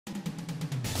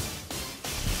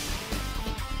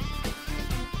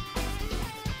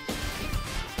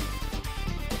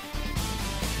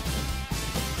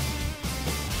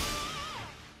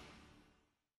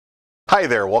Hi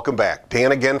there, welcome back.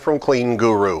 Dan again from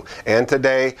CleanGuru. And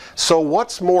today, so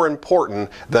what's more important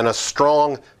than a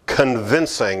strong,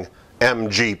 convincing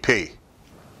MGP?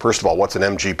 First of all, what's an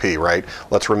MGP, right?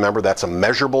 Let's remember that's a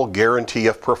measurable guarantee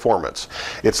of performance.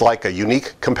 It's like a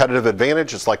unique competitive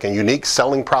advantage. It's like a unique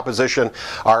selling proposition.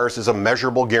 Ours is a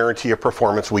measurable guarantee of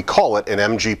performance. We call it an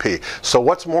MGP. So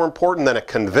what's more important than a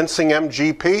convincing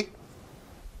MGP?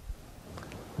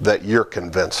 That you're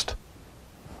convinced.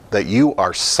 That you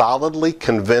are solidly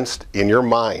convinced in your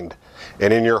mind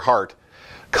and in your heart.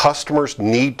 Customers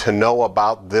need to know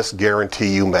about this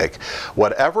guarantee you make.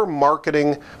 Whatever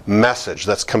marketing message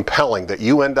that's compelling that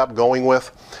you end up going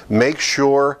with, make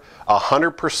sure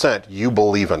 100% you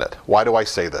believe in it. Why do I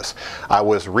say this? I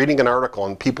was reading an article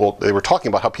and they were talking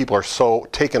about how people are so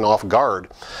taken off guard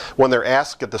when they're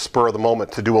asked at the spur of the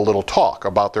moment to do a little talk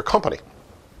about their company.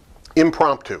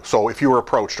 Impromptu. So if you were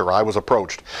approached or I was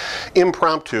approached,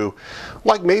 impromptu,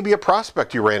 like maybe a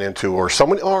prospect you ran into or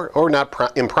someone, or not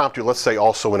impromptu, let's say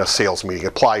also in a sales meeting,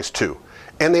 applies to,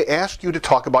 and they ask you to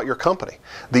talk about your company.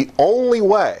 The only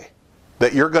way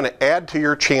that you're going to add to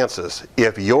your chances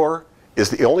if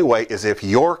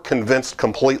you're convinced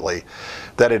completely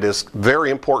that it is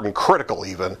very important, critical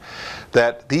even,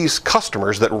 that these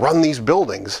customers that run these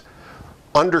buildings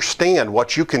understand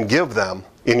what you can give them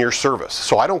in your service.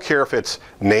 So I don't care if it's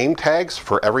name tags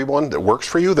for everyone that works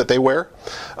for you that they wear,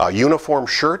 uniform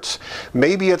shirts.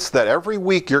 Maybe it's that every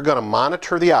week you're going to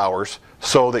monitor the hours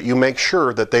so that you make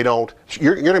sure that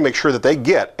you're going to make sure that they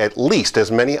get at least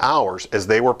as many hours as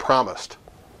they were promised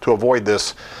to avoid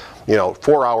this,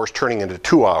 4 hours turning into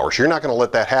 2 hours. You're not going to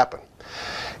let that happen.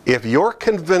 If you're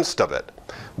convinced of it,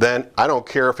 then I don't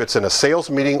care if it's in a sales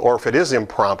meeting or if it is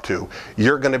impromptu,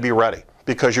 you're going to be ready.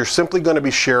 Because you're simply going to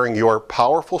be sharing your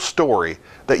powerful story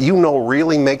that you know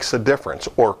really makes a difference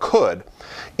or could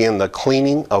in the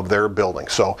cleaning of their building.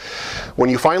 So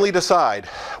when you finally decide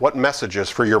what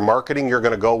messages for your marketing you're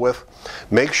going to go with,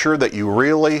 make sure that you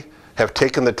really have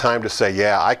taken the time to say,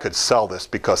 yeah, I could sell this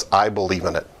because I believe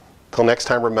in it. Till next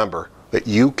time, remember that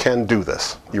you can do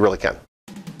this. You really can.